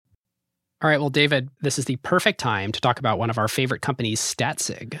All right, well, David, this is the perfect time to talk about one of our favorite companies,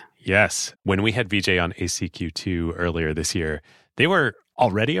 StatSig. Yes. When we had VJ on ACQ2 earlier this year, they were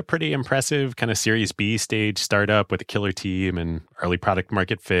already a pretty impressive kind of Series B stage startup with a killer team and early product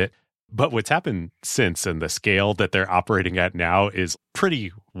market fit. But what's happened since and the scale that they're operating at now is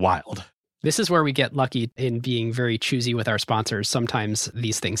pretty wild. This is where we get lucky in being very choosy with our sponsors. Sometimes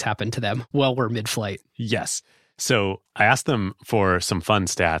these things happen to them while we're mid-flight. Yes. So I asked them for some fun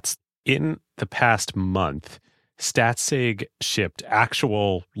stats. In the past month, StatSig shipped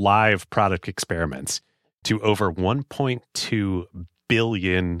actual live product experiments to over 1.2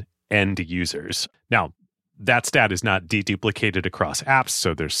 billion end users. Now, that stat is not deduplicated across apps,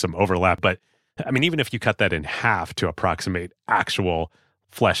 so there's some overlap. But I mean, even if you cut that in half to approximate actual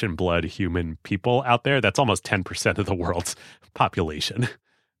flesh and blood human people out there, that's almost 10% of the world's population.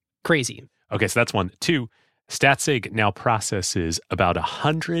 Crazy. Okay, so that's one. Two, StatSig now processes about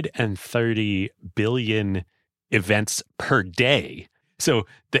 130 billion events per day. So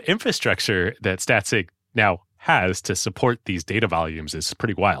the infrastructure that StatSig now has to support these data volumes is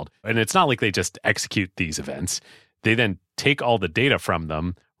pretty wild. And it's not like they just execute these events. They then take all the data from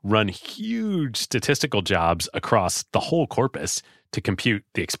them, run huge statistical jobs across the whole corpus to compute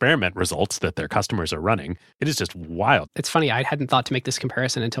the experiment results that their customers are running. It is just wild. It's funny, I hadn't thought to make this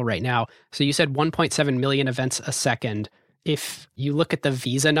comparison until right now. So you said 1.7 million events a second. If you look at the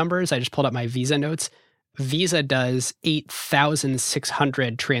Visa numbers, I just pulled up my Visa notes. Visa does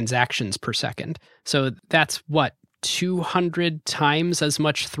 8,600 transactions per second. So that's what, 200 times as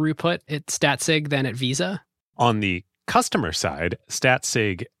much throughput at StatSig than at Visa? On the customer side,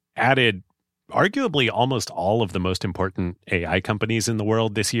 StatSig added arguably almost all of the most important AI companies in the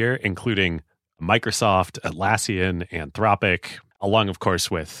world this year, including Microsoft, Atlassian, Anthropic, along, of course,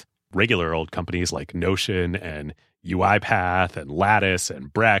 with regular old companies like Notion and UiPath and Lattice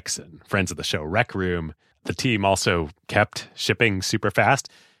and Brex and friends of the show Rec Room. The team also kept shipping super fast.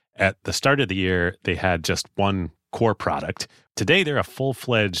 At the start of the year, they had just one core product. Today, they're a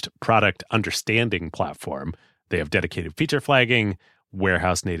full-fledged product understanding platform. They have dedicated feature flagging,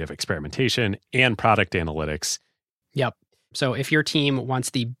 warehouse native experimentation, and product analytics. Yep. So if your team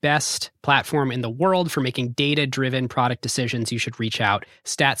wants the best platform in the world for making data-driven product decisions, you should reach out.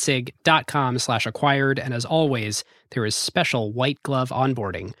 Statsig.com/acquired. And as always, there is special white glove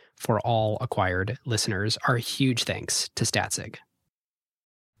onboarding for all acquired listeners. Our huge thanks to StatSig.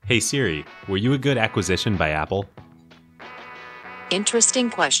 Hey Siri, were you a good acquisition by Apple? Interesting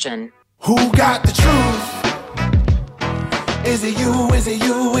question. Who got the truth? Is it you? Is it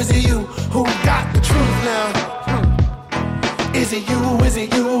you? Is it you? Who got the truth now? Is it you? Is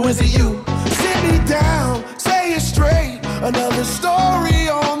it you? Is it you? Sit me down, say it straight. Another story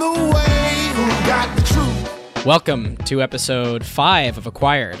on the way. Who got the truth? Welcome to episode 5 of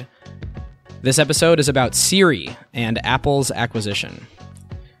Acquired. This episode is about Siri and Apple's acquisition.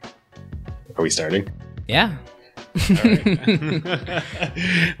 Are we starting? Yeah. All right.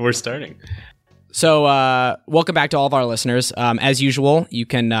 We're starting. So welcome back to all of our listeners. As usual, you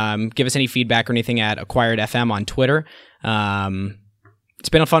can give us any feedback or anything at Acquired FM on Twitter. It's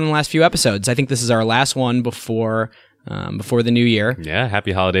been a fun last few episodes. I think this is our last one before the new year. Yeah,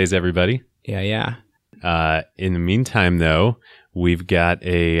 happy holidays, everybody. Yeah. In the meantime, though, we've got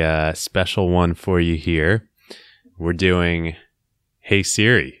a special one for you here. We're doing Hey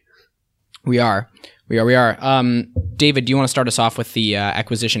Siri. We are. David, do you want to start us off with the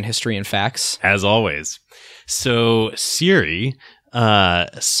acquisition history and facts? As always. So Siri,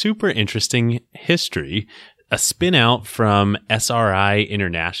 super interesting history, a spin out from SRI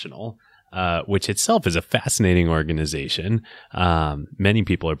International, which itself is a fascinating organization. Many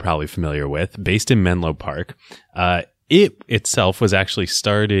people are probably familiar with, based in Menlo Park. It itself was actually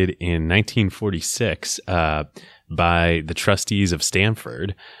started in 1946, by the trustees of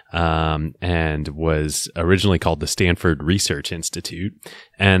Stanford, and was originally called the Stanford Research Institute.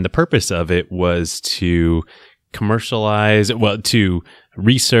 And the purpose of it was to to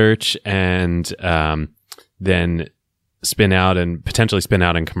research and then potentially spin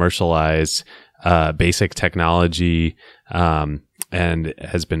out and commercialize basic technology, and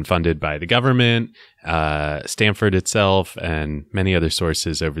has been funded by the government, Stanford itself, and many other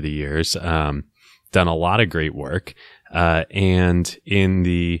sources over the years. Done a lot of great work, and in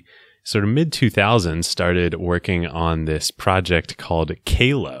the sort of mid-2000s started working on this project called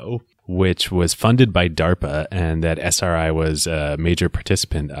Kalo, which was funded by DARPA and that SRI was a major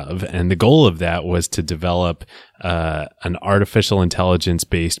participant of. And the goal of that was to develop an artificial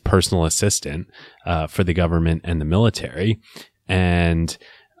intelligence-based personal assistant for the government and the military. And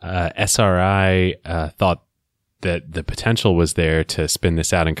SRI thought that the potential was there to spin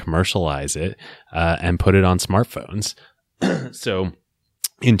this out and commercialize it and put it on smartphones. So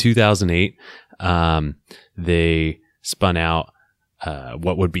in 2008, they spun out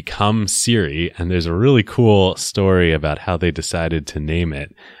what would become Siri. And there's a really cool story about how they decided to name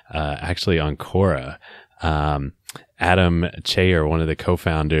it, actually on Quora. Adam Chayer, one of the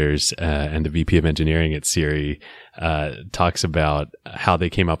co-founders and the VP of engineering at Siri, talks about how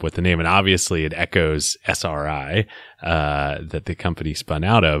they came up with the name. And obviously it echoes SRI that the company spun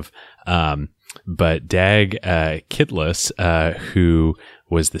out of. But Dag Kitless, who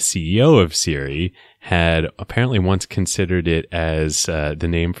was the CEO of Siri, had apparently once considered it as the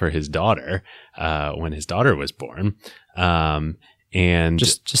name for his daughter when his daughter was born. And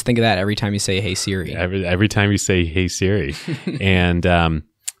just think of that every time you say "Hey Siri." Every time you say "Hey Siri," and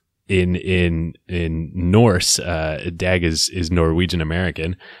in Norse, Dag is Norwegian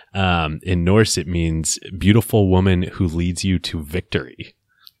American. In Norse, it means beautiful woman who leads you to victory.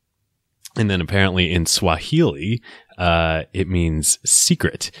 And then apparently in Swahili, it means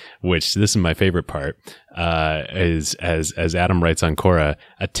secret, which this is my favorite part, is as Adam writes on Quora,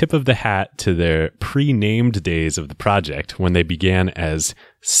 a tip of the hat to their pre-named days of the project when they began as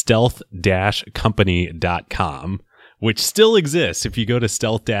stealth-company.com, which still exists. If you go to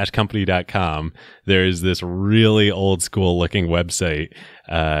stealth-company.com, there's this really old school looking website,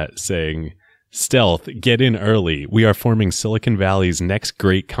 saying, "Stealth, get in early. We are forming Silicon Valley's next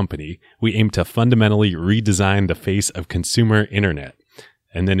great company. We aim to fundamentally redesign the face of consumer internet."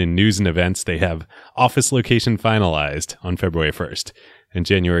 And then in news and events, they have office location finalized on February 1st. And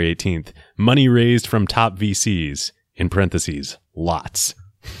January 18th, money raised from top VCs, in parentheses, lots.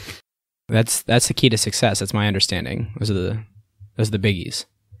 That's the key to success. That's my understanding. Those are the biggies.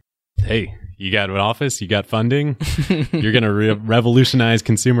 Hey, you got an office, you got funding, you're going to revolutionize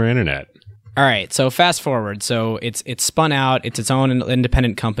consumer internet. All right, so fast forward. So it's spun out. It's its own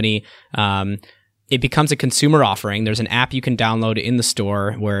independent company. It becomes a consumer offering. There's an app you can download in the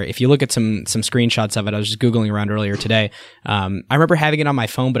store where if you look at some screenshots of it, I was just Googling around earlier today. I remember having it on my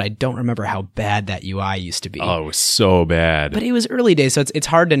phone, but I don't remember how bad that UI used to be. Oh, it was so bad. But it was early days, so it's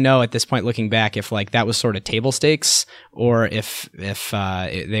hard to know at this point looking back if like that was sort of table stakes or if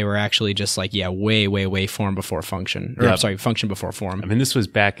they were actually just like, yeah, way form before function. Or sorry, function before form. I mean, this was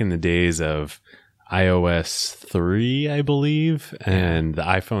back in the days of iOS 3, I believe, and the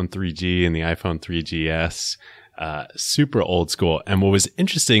iPhone 3G and the iPhone 3GS. Super old school. And what was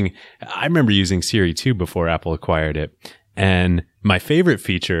interesting, I remember using Siri 2 before Apple acquired it. And my favorite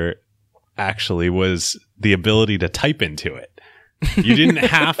feature actually was the ability to type into it. You didn't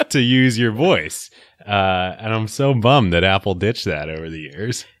have to use your voice. And I'm so bummed that Apple ditched that over the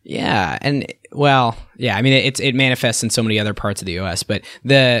years. Yeah. And well, yeah, I mean, it manifests in so many other parts of the OS, but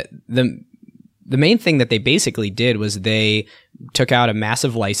the main thing that they basically did was they took out a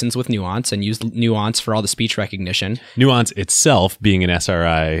massive license with Nuance and used Nuance for all the speech recognition. Nuance itself being an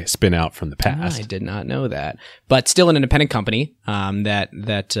SRI spin out from the past. I did not know that. But still an independent company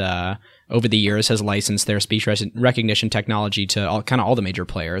that over the years has licensed their speech recognition technology to all the major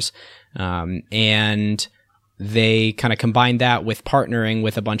players. And they kind of combined that with partnering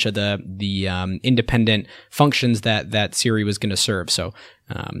with a bunch of the independent functions that Siri was going to serve. So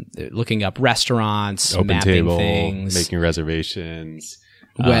looking up restaurants, open mapping table, things, making reservations,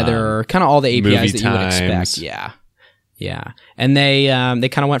 weather, kind of all the APIs that you would times. expect. Yeah. And they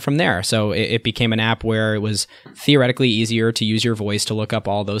kind of went from there. So it became an app where it was theoretically easier to use your voice to look up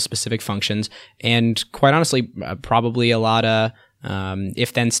all those specific functions. And quite honestly, probably a lot of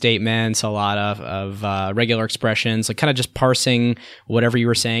if-then statements, a lot of regular expressions, like kind of just parsing whatever you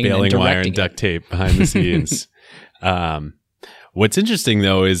were saying and then baling wire and directing duct tape behind the scenes. What's interesting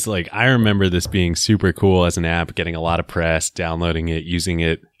though is like I remember this being super cool as an app, getting a lot of press, downloading it, using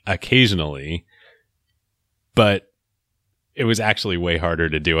it occasionally, but it was actually way harder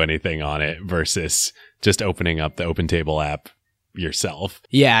to do anything on it versus just opening up the Open Table app yourself.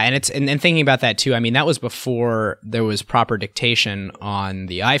 Yeah, and thinking about that too, I mean, that was before there was proper dictation on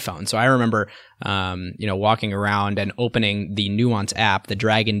the iPhone. So I remember, walking around and opening the Nuance app, the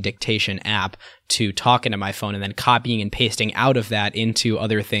Dragon Dictation app, to talk into my phone and then copying and pasting out of that into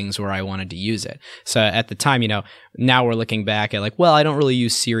other things where I wanted to use it. So at the time, now we're looking back at like, well, I don't really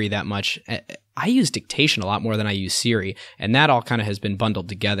use Siri that much. I use dictation a lot more than I use Siri. And that all kind of has been bundled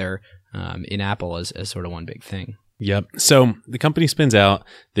together in Apple as sort of one big thing. Yep. So the company spins out.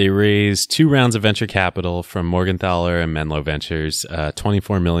 They raise 2 rounds of venture capital from Morgenthaler and Menlo Ventures,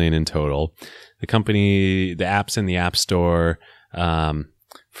 $24 million in total. The app's in the App Store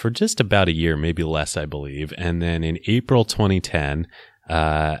for just about a year, maybe less, I believe. And then in April 2010,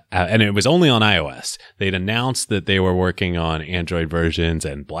 and it was only on iOS. They'd announced that they were working on Android versions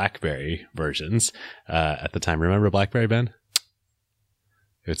and BlackBerry versions at the time. Remember BlackBerry, Ben?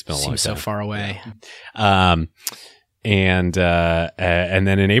 It's been a long time. Seems so far away. And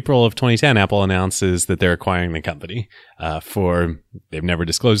then in April of 2010, Apple announces that they're acquiring the company they've never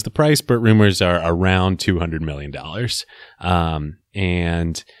disclosed the price, but rumors are around $200 million.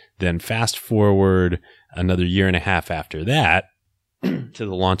 And then fast forward another year and a half after that to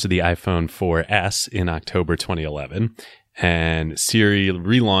the launch of the iPhone 4S in October 2011. And Siri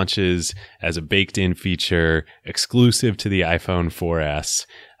relaunches as a baked-in feature exclusive to the iPhone 4S.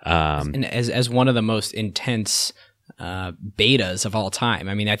 And as one of the most intense betas of all time.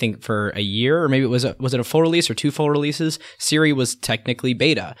 I mean, I think for a year, or maybe was it a full release or 2 full releases? Siri was technically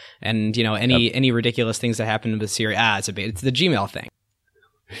beta, and any ridiculous things that happened with Siri, it's a beta. It's the Gmail thing.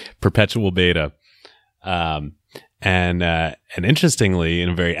 Perpetual beta. And interestingly, in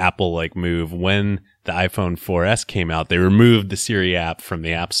a very Apple-like move, when the iPhone 4S came out, they removed the Siri app from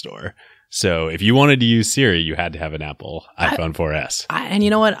the App Store. So if you wanted to use Siri, you had to have an Apple iPhone 4S. And you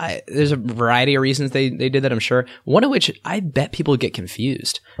know what? There's a variety of reasons they did that, I'm sure. One of which, I bet people get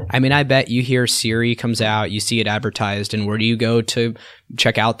confused. I mean, I bet you hear Siri comes out, you see it advertised, and where do you go to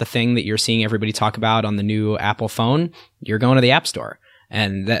check out the thing that you're seeing everybody talk about on the new Apple phone? You're going to the App Store.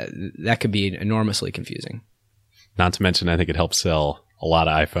 And that could be enormously confusing. Not to mention, I think it helps sell a lot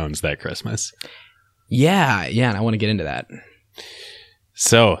of iPhones that Christmas. Yeah, and I want to get into that.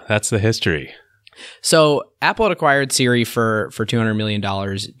 So that's the history. So Apple had acquired Siri for $200 million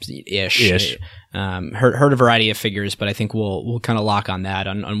ish. Heard a variety of figures, but I think we'll kind of lock on that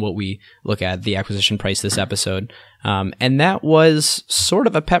on what we look at the acquisition price this episode. And that was sort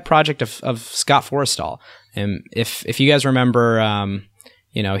of a pet project of Scott Forstall. And if you guys remember,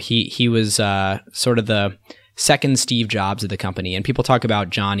 he was sort of the second Steve Jobs of the company, and people talk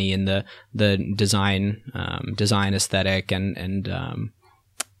about Johnny and the design aesthetic and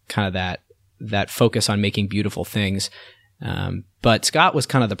kind of that focus on making beautiful things. But Scott was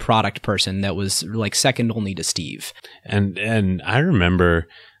kind of the product person that was like second only to Steve. And I remember,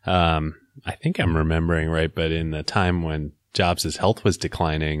 I think I'm remembering right, but in the time when Jobs' health was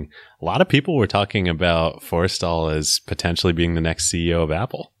declining, a lot of people were talking about Forstall as potentially being the next CEO of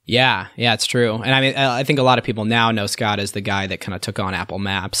Apple. Yeah, it's true. And I mean, I think a lot of people now know Scott as the guy that kind of took on Apple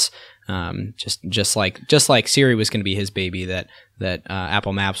Maps. Just like Siri was going to be his baby, that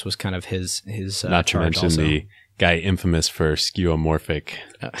Apple Maps was kind of his not to mention also. The guy infamous for skeuomorphic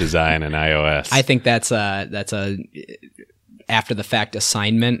design in iOS. I think that's a after the fact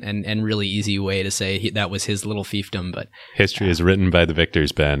assignment and really easy way to say that was his little fiefdom. But history is written by the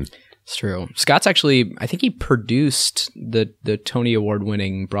victors, Ben. It's true. Scott's actually, I think he produced the Tony Award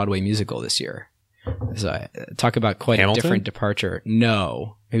winning Broadway musical this year. So talk about quite Hamilton? A different departure.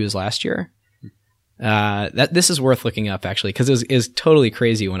 No, it was last year. This is worth looking up actually, because it was totally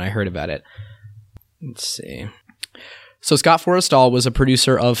crazy when I heard about it. Let's see. So Scott Forstall was a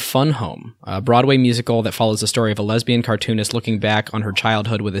producer of Fun Home, a Broadway musical that follows the story of a lesbian cartoonist looking back on her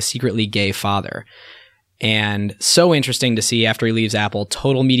childhood with a secretly gay father. And so interesting to see after he leaves Apple,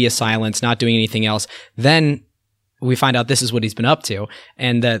 total media silence, not doing anything else. Then we find out this is what he's been up to.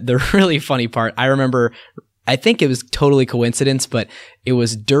 And the really funny part, I remember, I think it was totally coincidence, but it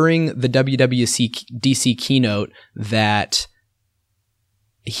was during the WWDC keynote that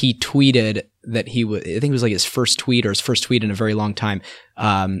he tweeted that I think it was like his first tweet in a very long time.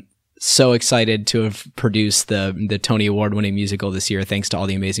 So excited to have produced the Tony Award winning musical this year, thanks to all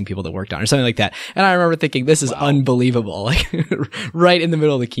the amazing people that worked on it, or something like that. And I remember thinking, this is unbelievable, like right in the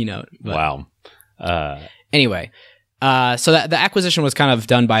middle of the keynote. But wow. Anyway, so the acquisition was kind of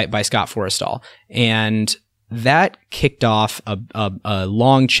done by Scott Forstall, and that kicked off a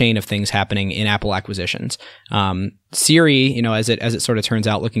long chain of things happening in Apple acquisitions. Siri, as it sort of turns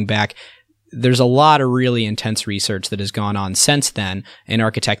out, looking back, there's a lot of really intense research that has gone on since then in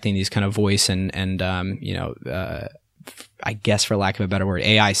architecting these kind of voice and I guess for lack of a better word,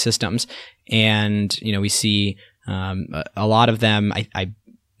 AI systems. And, we see a lot of them. I'm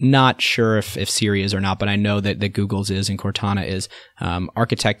not sure if Siri is or not, but I know that Google's is and Cortana is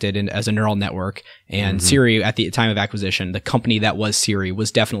architected as a neural network. And Siri, at the time of acquisition, the company that was Siri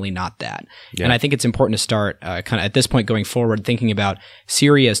was definitely not that. Yeah. And I think it's important to start kind of at this point going forward thinking about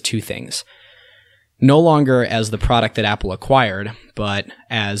Siri as two things. No longer as the product that Apple acquired, but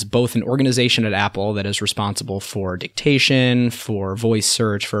as both an organization at Apple that is responsible for dictation, for voice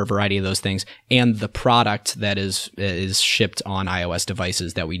search, for a variety of those things, and the product that is shipped on iOS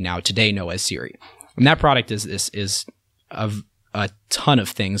devices that we now today know as Siri. And that product is a ton of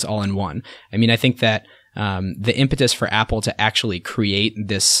things all in one. I mean, I think that the impetus for Apple to actually create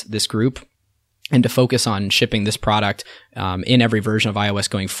this group and to focus on shipping this product in every version of iOS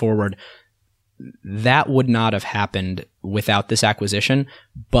going forward, that would not have happened without this acquisition.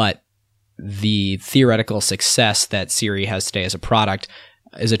 But the theoretical success that Siri has today as a product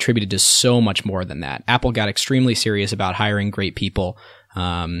is attributed to so much more than that. Apple got extremely serious about hiring great people.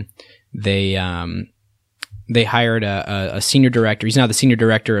 They hired a senior director. He's now the senior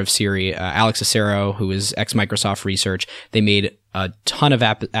director of Siri, Alex Acero, who is ex-Microsoft Research. They made a ton of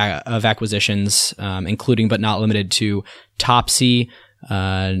acquisitions, including but not limited to Topsy,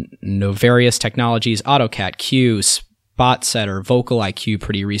 Novarious Technologies, AutoCAD, Q, SpotSetter, Vocal IQ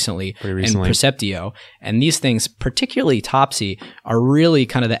pretty recently, and Perceptio. And these things, particularly Topsy, are really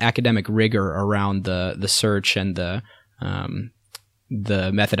kind of the academic rigor around the search and the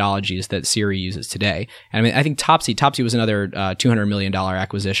methodologies that Siri uses today. And I mean, I think Topsy was another $200 million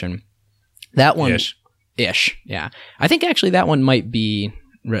acquisition. That one, ish, yeah. I think actually that one might be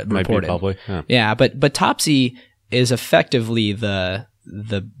reported. Might be public. Yeah, but Topsy is effectively the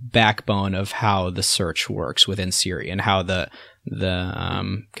backbone of how the search works within Siri and how the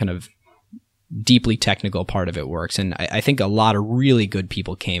kind of deeply technical part of it works. And I think a lot of really good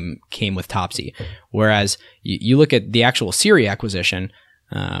people came with Topsy. Whereas you look at the actual Siri acquisition,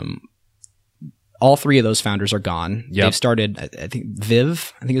 all three of those founders are gone. Yep. They've started, I think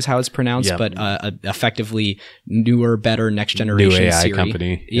Viv, I think is how it's pronounced, but effectively newer, better, next generation new AI Siri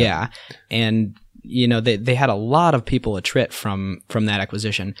company. Yeah. And you know, they had a lot of people attrit from that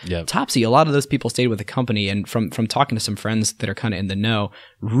acquisition. Yep. Topsy, a lot of those people stayed with the company, and from talking to some friends that are kind of in the know,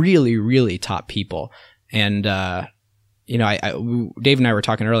 really, really top people. And you know, Dave and I were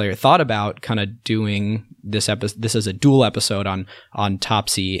talking earlier, thought about kind of doing this as a dual episode on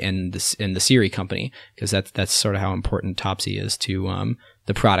Topsy and the Siri company, because that's sort of how important Topsy is to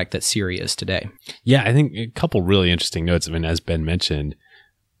the product that Siri is today. Yeah, I think a couple really interesting notes. I mean, as Ben mentioned,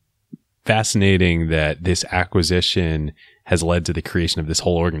 fascinating that this acquisition has led to the creation of this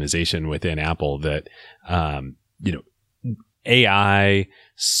whole organization within Apple that, you know, AI,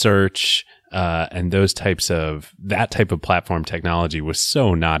 search, and that type of platform technology was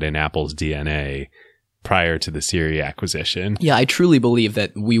so not in Apple's DNA prior to the Siri acquisition. Yeah, I truly believe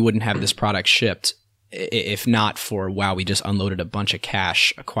that we wouldn't have this product shipped if not for, wow, we just unloaded a bunch of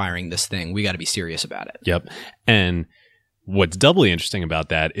cash acquiring this thing. We got to be serious about it. Yep. And what's doubly interesting about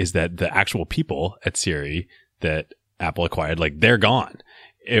that is that the actual people at Siri that Apple acquired, like, they're gone.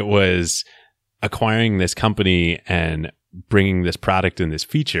 It was acquiring this company and bringing this product and this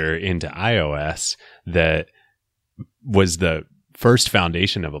feature into iOS that was the first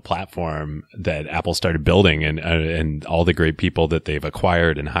foundation of a platform that Apple started building, and all the great people that they've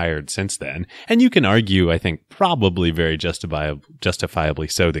acquired and hired since then. And you can argue, I think, probably very justifiably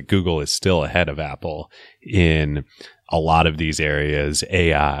so, that Google is still ahead of Apple in a lot of these areas: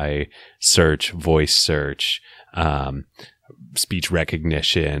 AI, search, voice search, speech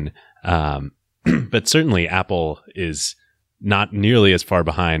recognition. But certainly Apple is not nearly as far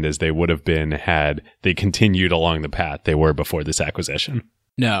behind as they would have been had they continued along the path they were before this acquisition.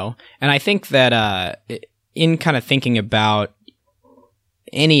 No. And I think that in kind of thinking about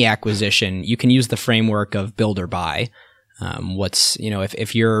any acquisition, you can use the framework of build or buy.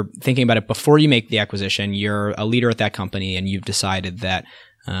 If you're thinking about it before you make the acquisition, you're a leader at that company and you've decided that,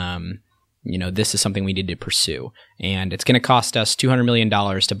 this is something we need to pursue. And it's going to cost us $200 million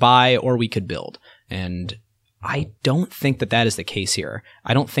to buy, or we could build. And I don't think that is the case here.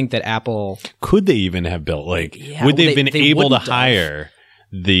 I don't think that Apple... Could they even have built? Would they have been able to hire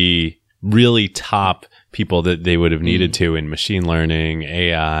the really top people that they would have needed to in machine learning,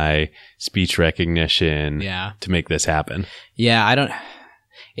 AI, speech recognition to make this happen? Yeah, I don't...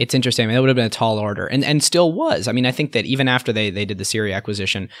 It's interesting. I mean, that would have been a tall order, and still was. I mean, I think that even after they did the Siri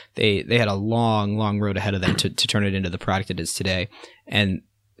acquisition, they had a long, long road ahead of them to turn it into the product it is today. And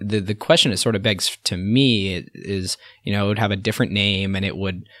the question that sort of begs to me is, it would have a different name, and it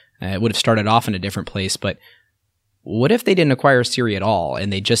would have started off in a different place. But what if they didn't acquire Siri at all,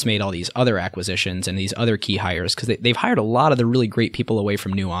 and they just made all these other acquisitions and these other key hires? Because they've hired a lot of the really great people away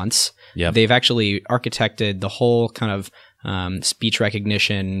from Nuance. Yep. They've actually architected the whole kind of speech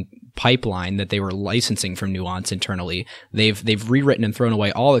recognition pipeline that they were licensing from Nuance internally. They've rewritten and thrown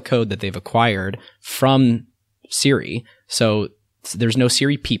away all the code that they've acquired from Siri. So there's no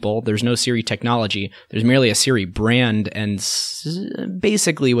Siri people, there's no Siri technology, there's merely a Siri brand, and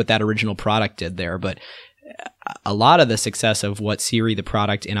basically what that original product did there. But a lot of the success of what Siri, the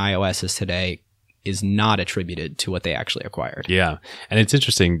product in iOS, is today is not attributed to what they actually acquired. Yeah. And it's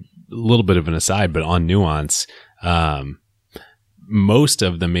interesting, a little bit of an aside, but on Nuance, most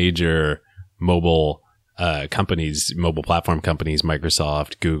of the major mobile companies, mobile platform companies,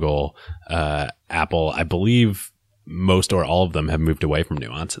 Microsoft, Google, Apple, I believe most or all of them have moved away from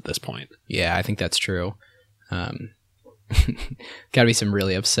Nuance at this point. Yeah, I think that's true. Got to be some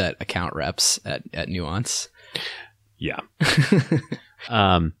really upset account reps at Nuance. Yeah.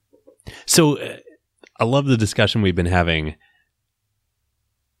 So I love the discussion we've been having.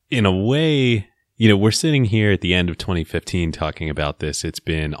 In a way, we're sitting here at the end of 2015 talking about this. It's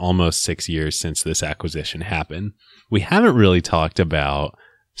been almost 6 years since this acquisition happened. We haven't really talked about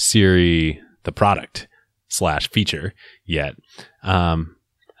Siri, the product / feature yet. And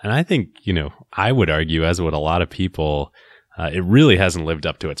I think, I would argue, as would a lot of people, it really hasn't lived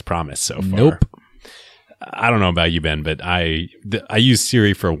up to its promise so far. Nope. I don't know about you, Ben, but I use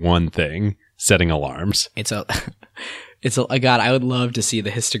Siri for one thing, setting alarms. God, I would love to see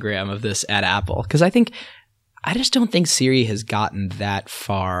the histogram of this at Apple, because I just don't think Siri has gotten that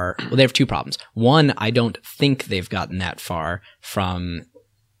far. Well, they have two problems. One, I don't think they've gotten that far from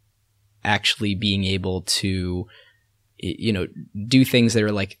actually being able to, do things that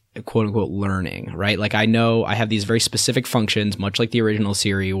are like quote unquote learning, right? Like I know I have these very specific functions, much like the original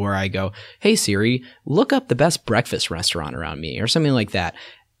Siri, where I go, "Hey Siri, look up the best breakfast restaurant around me," or something like that.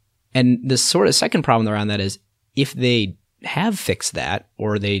 And the sort of second problem around that is, if they have fixed that,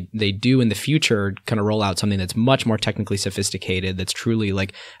 or they do in the future kind of roll out something that's much more technically sophisticated, that's truly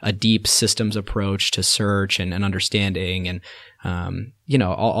like a deep systems approach to search and understanding and,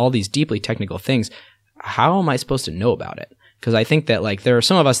 all these deeply technical things, how am I supposed to know about it? Because I think that like there are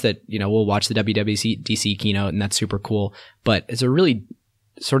some of us that, will watch the WWDC keynote and that's super cool, but it's a really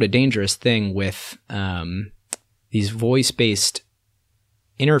sort of dangerous thing with these voice-based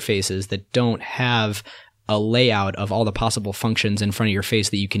interfaces that don't have a layout of all the possible functions in front of your face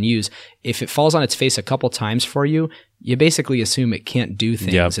that you can use. If it falls on its face a couple times for you, you basically assume it can't do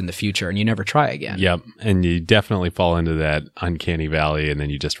things in the future and you never try again. Yep. And you definitely fall into that uncanny valley and then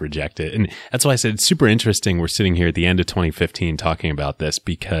you just reject it. And that's why I said it's super interesting. We're sitting here at the end of 2015 talking about this,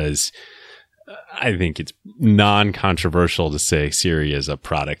 because I think it's non-controversial to say Siri as a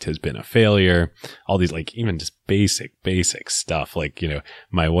product has been a failure. All these, like, even just basic stuff. Like,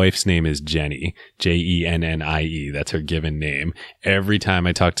 my wife's name is Jenny, Jennie. That's her given name. Every time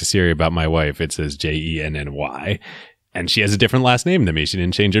I talk to Siri about my wife, it says Jenny. And she has a different last name than me. She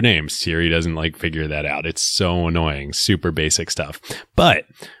didn't change her name. Siri doesn't figure that out. It's so annoying. Super basic stuff. But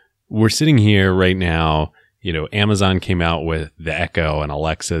we're sitting here right now. Amazon came out with the Echo and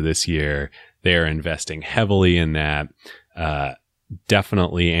Alexa this year. They're investing heavily in that.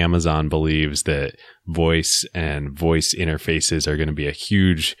 Definitely Amazon believes that voice and voice interfaces are going to be a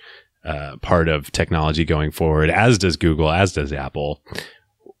huge part of technology going forward, as does Google, as does Apple.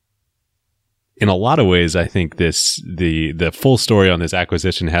 In a lot of ways, I think the full story on this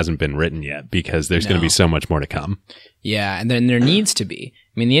acquisition hasn't been written yet, because there's going to be so much more to come. Yeah, and then there needs to be.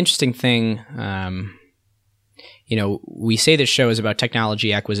 I mean, the interesting thing, we say this show is about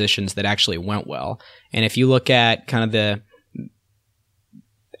technology acquisitions that actually went well. And if you look at kind of the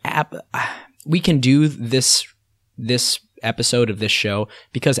app, we can do this episode of this show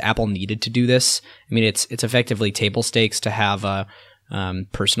because Apple needed to do this. I mean, it's effectively table stakes to have a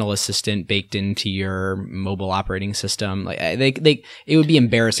personal assistant baked into your mobile operating system. Like it would be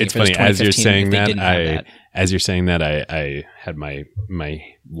embarrassing. It's funny, as you're saying that, I had my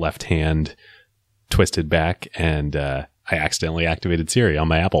left hand twisted back and I accidentally activated Siri on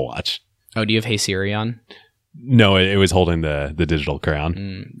my Apple Watch. Oh, do you have Hey Siri on? No, it was holding the digital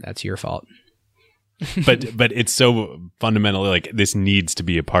crown. That's your fault. but it's so fundamentally like this needs to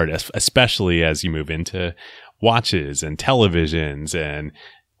be a part, especially as you move into watches and televisions and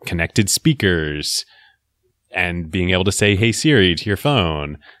connected speakers and being able to say, "Hey Siri" to your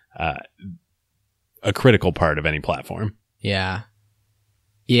phone, a critical part of any platform. Yeah.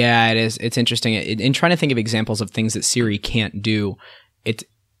 Yeah, it is. It's interesting. In trying to think of examples of things that Siri can't do,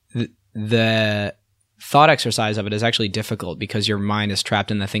 the thought exercise of it is actually difficult because your mind is trapped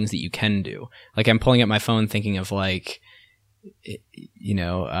in the things that you can do. Like I'm pulling up my phone thinking of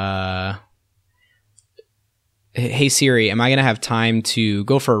hey Siri, am I going to have time to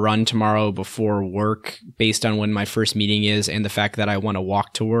go for a run tomorrow before work based on when my first meeting is and the fact that I want to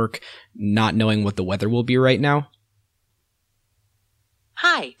walk to work, not knowing what the weather will be right now?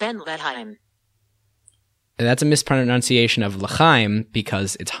 Hi, Ben Leheim. That's a mispronunciation of L'chaim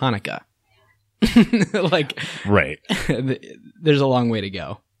because it's Hanukkah. Right. There's a long way to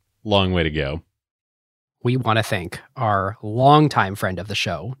go. Long way to go. We want to thank our longtime friend of the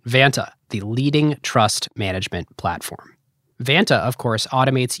show, Vanta, the leading trust management platform. Vanta, of course,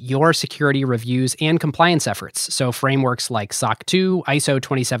 automates your security reviews and compliance efforts. So frameworks like SOC 2, ISO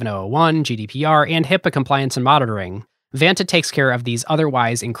 27001, GDPR, and HIPAA compliance and monitoring. Vanta takes care of these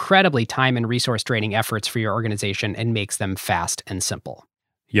otherwise incredibly time and resource draining efforts for your organization and makes them fast and simple.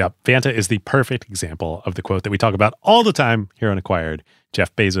 Yep, Vanta is the perfect example of the quote that we talk about all the time here on Acquired.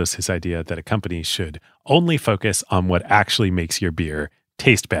 Jeff Bezos' his idea that a company should only focus on what actually makes your beer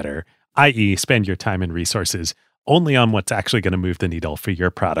taste better, i.e. spend your time and resources only on what's actually going to move the needle for your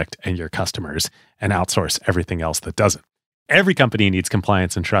product and your customers, and outsource everything else that doesn't. Every company needs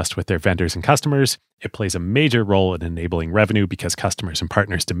compliance and trust with their vendors and customers. It plays a major role in enabling revenue because customers and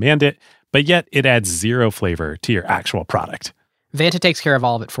partners demand it, but yet it adds zero flavor to your actual product. Vanta takes care of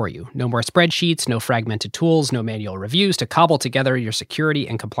all of it for you. No more spreadsheets, no fragmented tools, no manual reviews to cobble together your security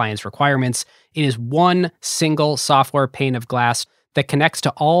and compliance requirements. It is one single software pane of glass that connects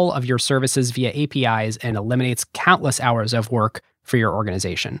to all of your services via APIs and eliminates countless hours of work for your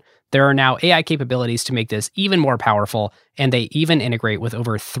organization. There are now AI capabilities to make this even more powerful, and they even integrate with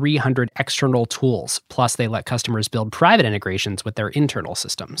over 300 external tools. Plus, they let customers build private integrations with their internal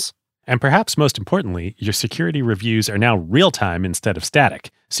systems. And perhaps most importantly, your security reviews are now real-time instead of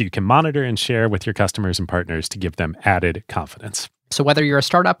static, so you can monitor and share with your customers and partners to give them added confidence. So whether you're a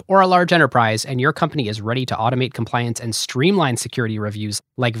startup or a large enterprise and your company is ready to automate compliance and streamline security reviews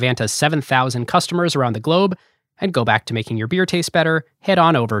like Vanta's 7,000 customers around the globe, and go back to making your beer taste better, head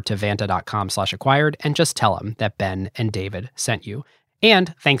on over to vanta.com/acquired and just tell them that Ben and David sent you.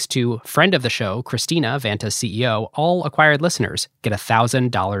 And thanks to friend of the show, Christina, Vanta's CEO, all Acquired listeners get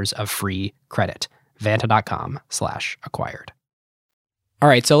 $1,000 of free credit. Vanta.com/acquired. All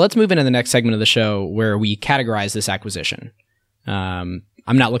right, so let's move into the next segment of the show where we categorize this acquisition. I'm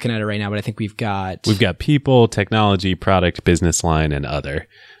not looking at it right now, but I think we've got people, technology, product, business line, and other.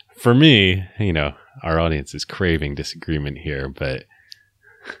 For me, our audience is craving disagreement here, but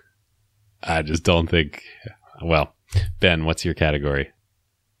I just don't think. Well, Ben, what's your category?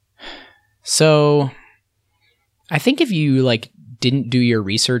 So, I think if you didn't do your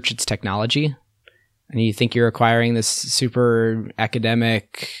research, it's technology, and you think you're acquiring this super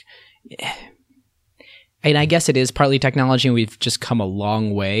academic. And I guess it is partly technology, and we've just come a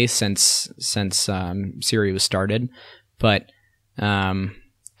long way since Siri was started. But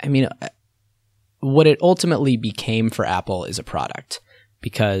what it ultimately became for Apple is a product,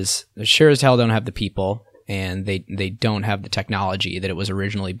 because they sure as hell don't have the people, and they don't have the technology that it was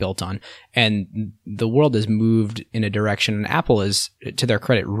originally built on. And the world has moved in a direction, and Apple is, to their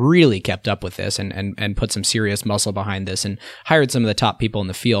credit, really kept up with this and put some serious muscle behind this and hired some of the top people in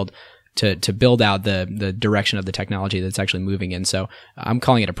the field to build out the direction of the technology that's actually moving in. So I'm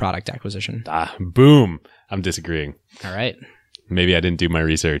calling it a product acquisition. Boom. I'm disagreeing. All right. Maybe I didn't do my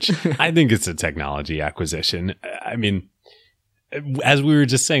research. I think it's a technology acquisition. I mean, as we were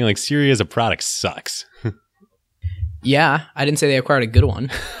just saying, Siri as a product sucks. Yeah, I didn't say they acquired a good one.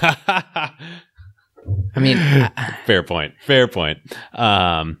 Fair point.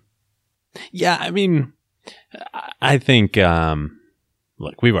 Yeah, I think,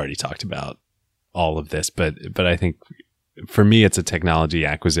 look, we've already talked about all of this, but I think for me, it's a technology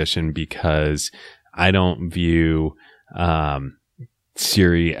acquisition because I don't view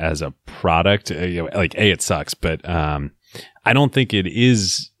Siri as a product. It sucks, but I don't think it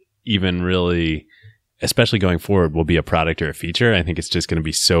is even really, especially going forward, will be a product or a feature. I think it's just going to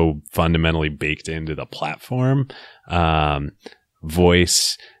be so fundamentally baked into the platform,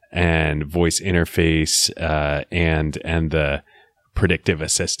 voice and voice interface, and the predictive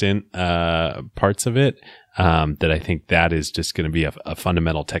assistant parts of it, that I think that is just going to be a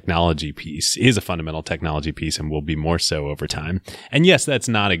fundamental technology piece, and will be more so over time. And yes, that's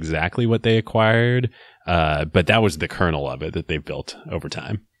not exactly what they acquired, but that was the kernel of it that they've built over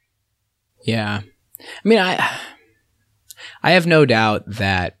time. Yeah. I have no doubt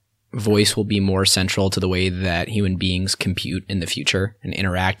that voice will be more central to the way that human beings compute in the future and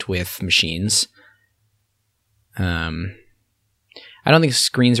interact with machines. I don't think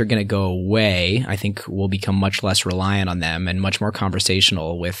screens are going to go away. I think we'll become much less reliant on them and much more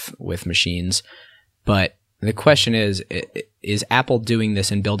conversational with machines. But the question is Apple doing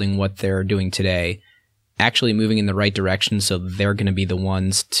this and building what they're doing today actually moving in the right direction, so they're going to be the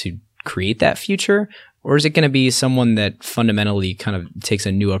ones to create that future? Or is it going to be someone that fundamentally kind of takes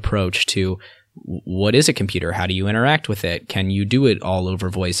a new approach to what is a computer? How do you interact with it? Can you do it all over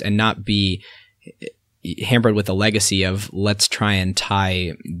voice and not be hampered with a legacy of let's try and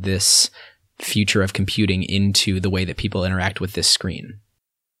tie this future of computing into the way that people interact with this screen?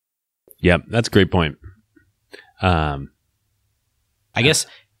 Yep, that's a great point. I guess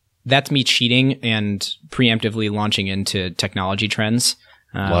that's me cheating and preemptively launching into technology trends.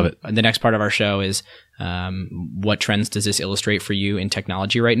 Love it. The next part of our show is what trends does this illustrate for you in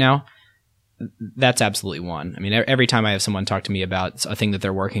technology right now? That's absolutely one. I mean, every time I have someone talk to me about a thing that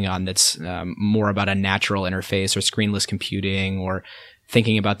they're working on that's more about a natural interface or screenless computing or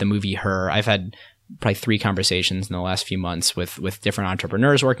thinking about the movie Her, I've had probably 3 conversations in the last few months with different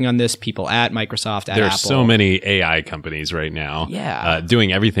entrepreneurs working on this, people at Microsoft, at There are Apple. so many AI companies right now. Yeah.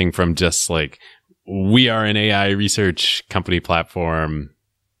 Doing everything from just like, we are an AI research company platform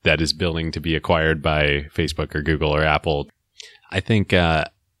that is building to be acquired by Facebook or Google or Apple. I think I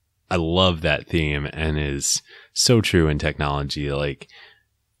love that theme and is so true in technology. Like,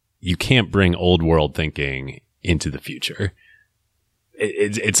 you can't bring old world thinking into the future.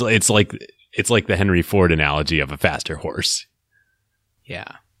 It's like the Henry Ford analogy of a faster horse.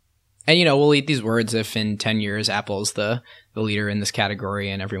 Yeah. And, we'll eat these words if in 10 years Apple's the leader in this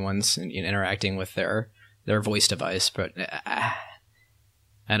category and everyone's interacting with their voice device. But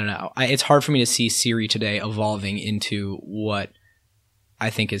I don't know. It's hard for me to see Siri today evolving into what I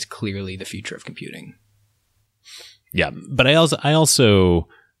think is clearly the future of computing. Yeah. But I also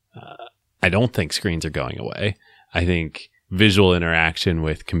I don't think screens are going away. I think visual interaction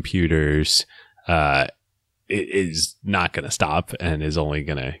with computers is not going to stop and is only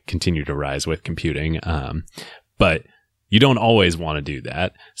going to continue to rise with computing. But you don't always want to do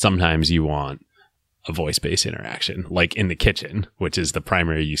that. Sometimes you want a voice-based interaction, like in the kitchen, which is the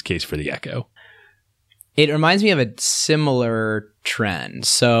primary use case for the Echo. It reminds me of a similar trend.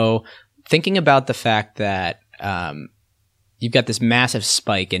 So thinking about the fact that you've got this massive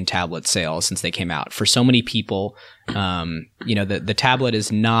spike in tablet sales since they came out. For so many people, the tablet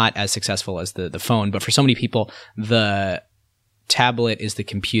is not as successful as the phone, but for so many people, the tablet is the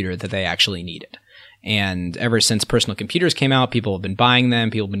computer that they actually needed. And ever since personal computers came out, people have been buying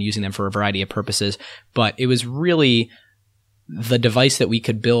them. People have been using them for a variety of purposes. But it was really the device that we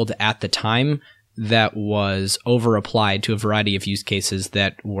could build at the time that was over-applied to a variety of use cases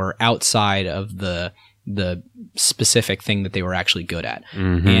that were outside of the specific thing that they were actually good at.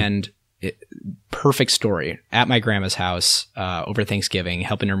 Mm-hmm. And perfect story. At my grandma's house over Thanksgiving,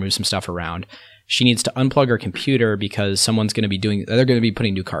 helping her move some stuff around. She needs to unplug her computer because they're going to be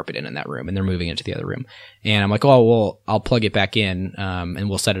putting new carpet in that room and they're moving it to the other room. And I'm like, oh, well, I'll plug it back in and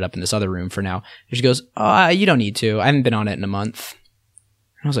we'll set it up in this other room for now. And she goes, you don't need to. I haven't been on it in a month.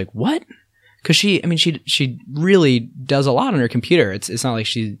 And I was like, what? Because she really does a lot on her computer. It's not like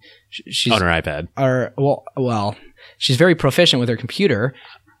she's on her iPad. Well, she's very proficient with her computer.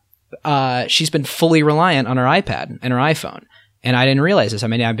 She's been fully reliant on her iPad and her iPhone. And I didn't realize this. I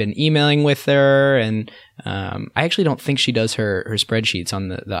mean, I've been emailing with her, and I actually don't think she does her spreadsheets on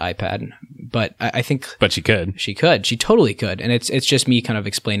the iPad. But I think, but she could. She could. She totally could. And it's just me kind of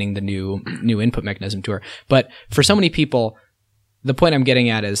explaining the new input mechanism to her. But for so many people, the point I'm getting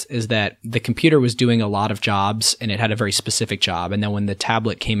at is that the computer was doing a lot of jobs, and it had a very specific job. And then when the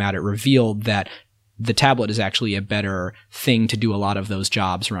tablet came out, it revealed that the tablet is actually a better thing to do a lot of those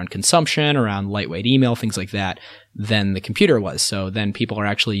jobs around consumption, around lightweight email, things like that, than the computer was. So then people are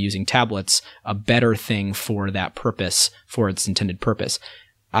actually using tablets, a better thing for that purpose, for its intended purpose.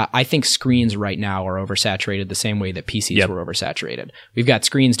 I think screens right now are oversaturated the same way that PCs were oversaturated. We've got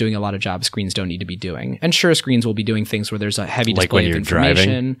screens doing a lot of jobs screens don't need to be doing. And sure, screens will be doing things where there's a heavy display of information.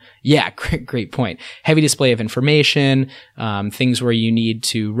 Driving. Yeah, great point. Heavy display of information, things where you need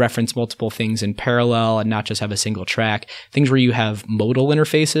to reference multiple things in parallel and not just have a single track. Things where you have modal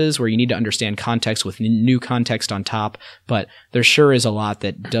interfaces where you need to understand context with new context on top. But there sure is a lot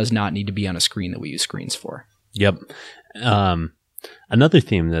that does not need to be on a screen that we use screens for. Yep. Another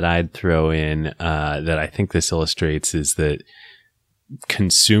theme that I'd throw in that I think this illustrates is that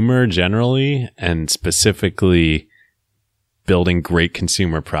consumer generally, and specifically building great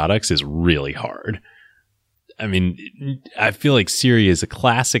consumer products, is really hard. I mean, I feel like Siri is a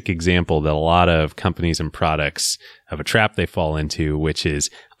classic example that a lot of companies and products have a trap they fall into, which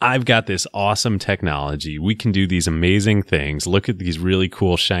is, I've got this awesome technology. We can do these amazing things. Look at these really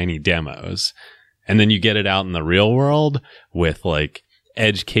cool, shiny demos. And then you get it out in the real world with like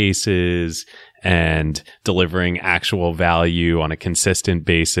edge cases and delivering actual value on a consistent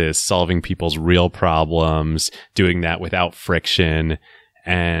basis, solving people's real problems, doing that without friction.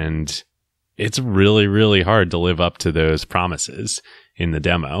 And it's really, really hard to live up to those promises in the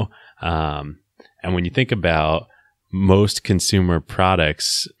demo. And when you think about most consumer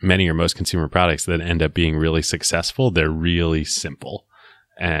products that end up being really successful, they're really simple.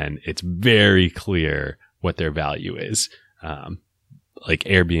 And it's very clear what their value is. like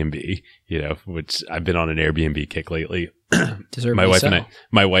Airbnb, which I've been on an Airbnb kick lately. Deservedly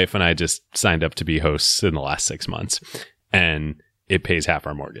My wife and I just signed up to be hosts in the last 6 months, and it pays half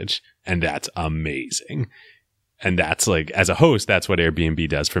our mortgage, and that's amazing. And that's like, as a host, that's what Airbnb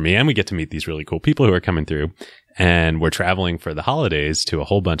does for me. And we get to meet these really cool people who are coming through. And we're traveling for the holidays to a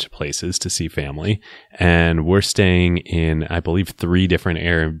whole bunch of places to see family. And we're staying in, I believe, 3 different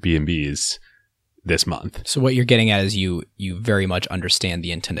Airbnbs this month. So what you're getting at is you very much understand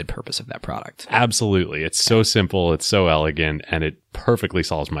the intended purpose of that product. Absolutely. It's so simple. It's so elegant, and it perfectly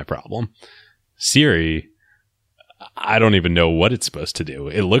solves my problem. Siri, I don't even know what it's supposed to do.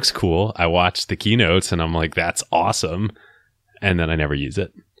 It looks cool. I watched the keynotes and I'm like, that's awesome. And then I never use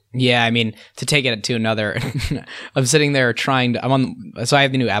it. Yeah, I mean, to take it to another, I'm sitting there so I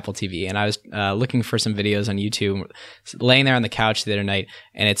have the new Apple TV, and I was looking for some videos on YouTube, laying there on the couch the other night,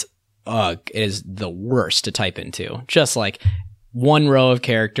 and it is the worst to type into. Just like one row of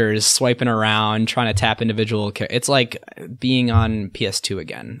characters, swiping around, trying to tap individual it's like being on PS2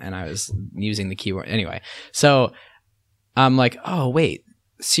 again, and I was using the keyboard. Anyway, so I'm like, oh, wait,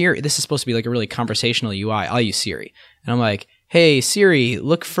 Siri, this is supposed to be like a really conversational UI. I'll use Siri. And I'm like, hey, Siri,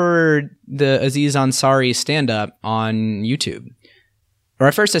 look for the Aziz Ansari stand-up on YouTube. Or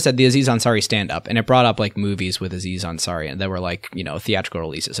at first I said the Aziz Ansari stand-up, and it brought up like movies with Aziz Ansari, and that were like, theatrical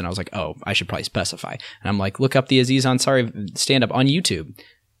releases. And I was like, oh, I should probably specify. And I'm like, look up the Aziz Ansari stand-up on YouTube.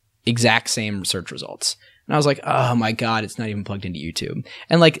 Exact same search results. And I was like, oh my God, it's not even plugged into YouTube.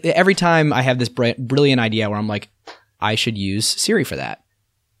 And like every time I have this brilliant idea where I'm like, I should use Siri for that,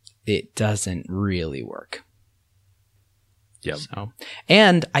 it doesn't really work. Yep. So,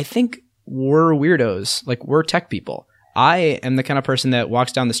 and I think we're weirdos. Like, we're tech people. I am the kind of person that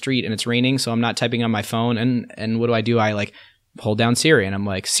walks down the street and it's raining, so I'm not typing on my phone. And what do? I like hold down Siri and I'm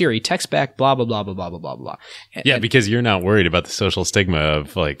like, Siri, text back, blah, blah, blah, blah, blah, blah, blah, blah. Yeah, because you're not worried about the social stigma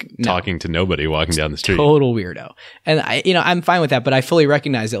of like talking to nobody walking down the street. Total weirdo. And I'm fine with that, but I fully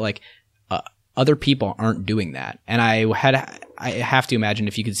recognize that like other people aren't doing that. And I have to imagine,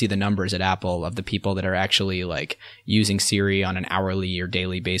 if you could see the numbers at Apple of the people that are actually like using Siri on an hourly or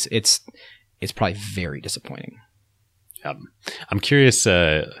daily basis, it's probably very disappointing. I'm curious,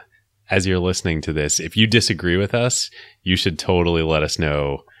 as you're listening to this, if you disagree with us, you should totally let us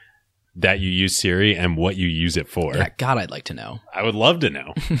know that you use Siri and what you use it for. Yeah, God, I'd like to know. I would love to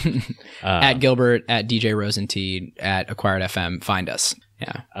know. At Gilbert, at DJ Rosenty, at Acquired FM, find us.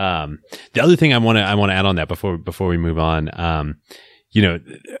 Yeah. The other thing I want to add on that before we move on,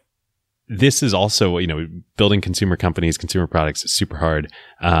 this is also, building consumer companies, consumer products is super hard.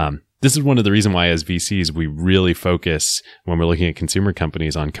 This is one of the reasons why, as VCs, we really focus when we're looking at consumer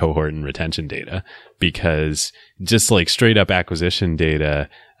companies on cohort and retention data, because just like straight up acquisition data,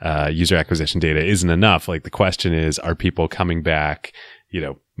 user acquisition data isn't enough. Like, the question is, are people coming back,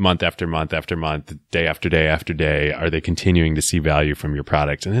 month after month after month, day after day after day? Are they continuing to see value from your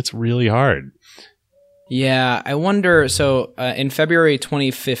product? And it's really hard. Yeah, I wonder. So in February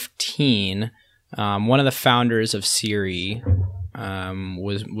 2015, one of the founders of Siri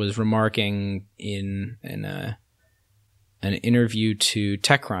was remarking in an interview to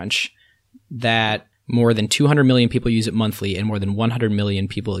TechCrunch that more than 200 million people use it monthly, and more than 100 million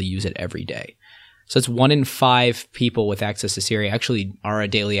people use it every day. So it's 1 in 5 people with access to Siri actually are a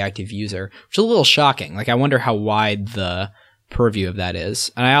daily active user, which is a little shocking. Like, I wonder how wide the purview of that is.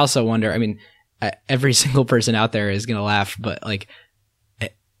 And I also wonder, I mean, every single person out there is going to laugh, but like,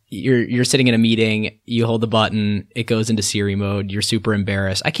 you're sitting in a meeting, you hold the button, it goes into Siri mode, you're super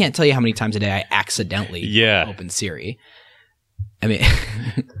embarrassed. I can't tell you how many times a day I accidentally open Siri. I mean,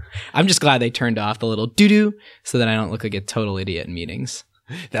 I'm just glad they turned off the little doo-doo so that I don't look like a total idiot in meetings.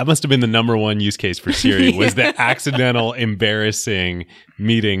 That must have been the number one use case for Siri, was the accidental, embarrassing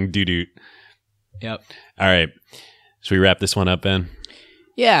meeting doo-doo. Yep. All right. Should we wrap this one up, Ben?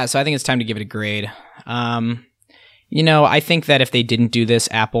 Yeah, so I think it's time to give it a grade. I think that if they didn't do this,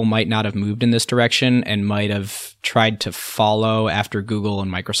 Apple might not have moved in this direction and might have tried to follow after Google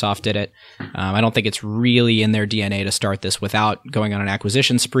and Microsoft did it. I don't think it's really in their DNA to start this without going on an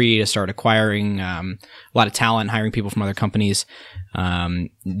acquisition spree, to start acquiring a lot of talent, hiring people from other companies.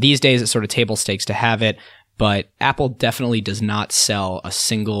 These days, it's sort of table stakes to have it, but Apple definitely does not sell one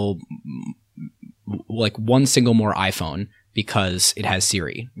single more iPhone because it has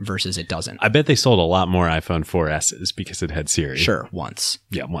Siri versus it doesn't. I bet they sold a lot more iPhone 4S's because it had Siri. Sure, once.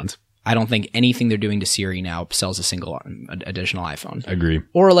 Yeah, once. I don't think anything they're doing to Siri now sells a single additional iPhone. Agree.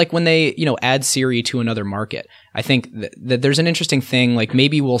 Or like when they, add Siri to another market. I think that there's an interesting thing, like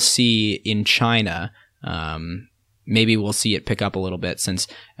maybe we'll see in China, maybe we'll see it pick up a little bit since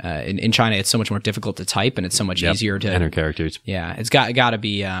in China it's so much more difficult to type and it's so much easier to enter characters. Yeah, it's got to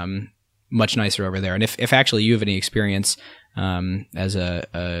be much nicer over there. And if actually you have any experience as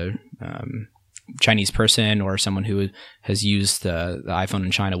a Chinese person or someone who has used the iPhone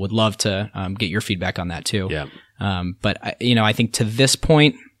in China, would love to get your feedback on that too. Yeah. But I think to this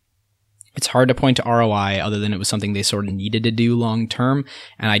point, it's hard to point to ROI other than it was something they sort of needed to do long term.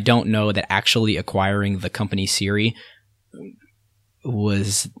 And I don't know that actually acquiring the company Siri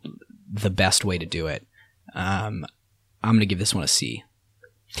was the best way to do it. I'm going to give this one a C.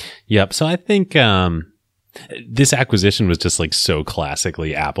 Yep. So I think this acquisition was just like so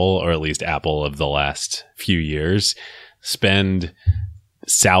classically Apple, or at least Apple of the last few years. Spend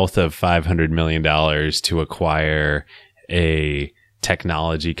south of $500 million to acquire a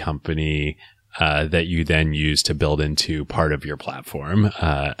technology company that you then use to build into part of your platform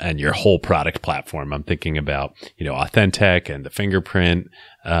and your whole product platform. I'm thinking about, Authentic and the fingerprint.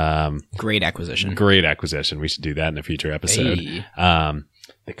 Great acquisition. Great acquisition. We should do that in a future episode. Hey.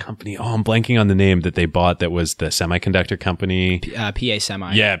 The company, I'm blanking on the name that they bought that was the semiconductor company. PA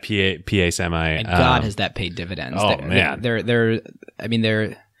Semi. Yeah, PA Semi. And God, has that paid dividends. Oh, man.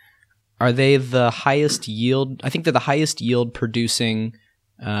 Are they the highest yield? I think they're the highest yield producing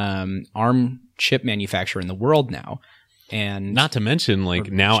ARM chip manufacturer in the world now. And not to mention,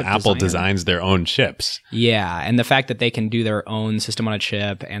 now Apple designs their own chips. Yeah, and the fact that they can do their own system on a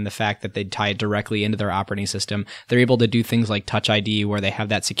chip, and the fact that they tie it directly into their operating system, they're able to do things like Touch ID, where they have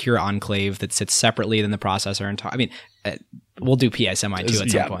that secure enclave that sits separately than the processor. And we'll do PA Semi too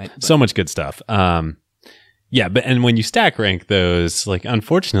at some point. So much good stuff. And when you stack rank those,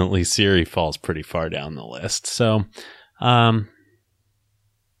 unfortunately, Siri falls pretty far down the list. So, I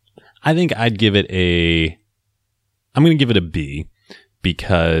think I'm going to give it a B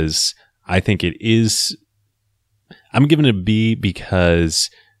because I think it is. I'm giving it a B because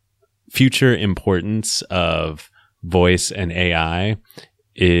future importance of voice and AI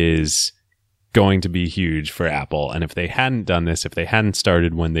is going to be huge for Apple. And if they hadn't done this, if they hadn't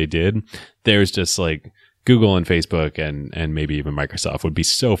started when they did, there's just Google and Facebook and maybe even Microsoft would be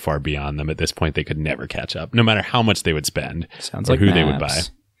so far beyond them at this point, they could never catch up, no matter how much they would spend. Sounds or like who Maps. they would buy.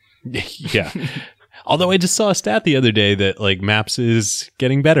 Yeah. Although I just saw a stat the other day that Maps is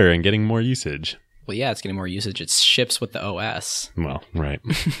getting better and getting more usage. Well, yeah, it's getting more usage. It ships with the OS. Well, right.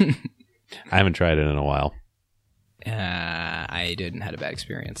 I haven't tried it in a while. I didn't had a bad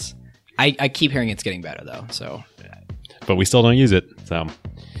experience. I keep hearing it's getting better though. So, but we still don't use it. So,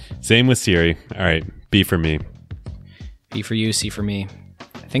 same with Siri. All right, B for me. B for you, C for me.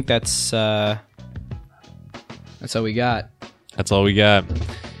 I think that's all we got. That's all we got.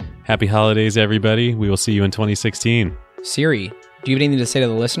 Happy holidays, everybody. We will see you in 2016. Siri, do you have anything to say to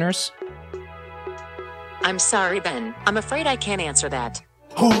the listeners? I'm sorry, Ben. I'm afraid I can't answer that.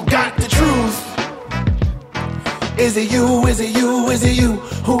 Who got the truth? Is it you? Is it you? Is it you?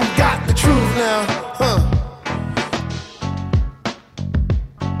 Who got the truth now?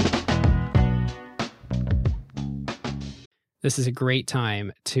 This is a great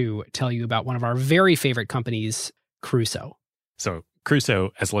time to tell you about one of our very favorite companies, Crusoe. So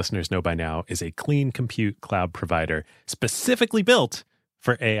Crusoe, as listeners know by now, is a clean compute cloud provider specifically built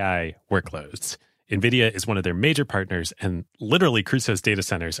for AI workloads. NVIDIA is one of their major partners, and literally Crusoe's data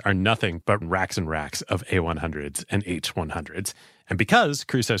centers are nothing but racks and racks of A100s and H100s. And because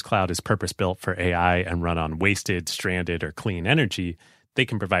Crusoe's cloud is purpose-built for AI and run on wasted, stranded, or clean energy, they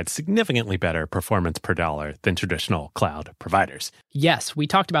can provide significantly better performance per dollar than traditional cloud providers. Yes, we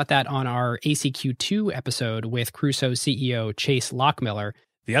talked about that on our ACQ2 episode with Crusoe CEO Chase Lockmiller.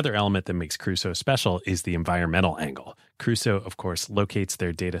 The other element that makes Crusoe special is the environmental angle. Crusoe, of course, locates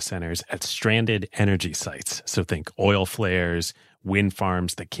their data centers at stranded energy sites. So think oil flares, wind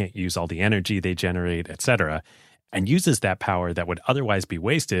farms that can't use all the energy they generate, etc., and uses that power that would otherwise be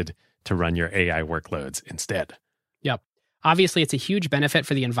wasted to run your AI workloads instead. Yep. Obviously, it's a huge benefit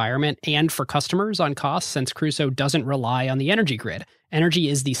for the environment and for customers on costs since Crusoe doesn't rely on the energy grid. Energy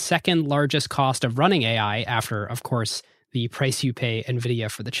is the second largest cost of running AI after, of course, the price you pay NVIDIA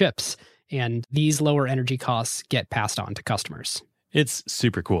for the chips. And these lower energy costs get passed on to customers. It's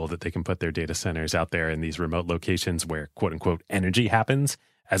super cool that they can put their data centers out there in these remote locations where, quote unquote, energy happens,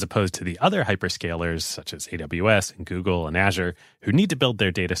 as opposed to the other hyperscalers such as AWS and Google and Azure, who need to build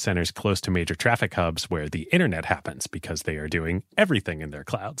their data centers close to major traffic hubs where the internet happens because they are doing everything in their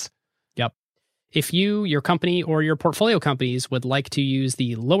clouds. Yep. If you, your company, or your portfolio companies would like to use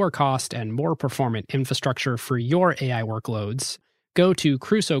the lower cost and more performant infrastructure for your AI workloads, go to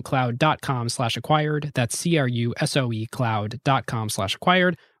crusoecloud.com/acquired. That's CRUSOE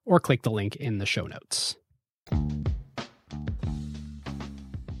cloud.com/acquired, or click the link in the show notes.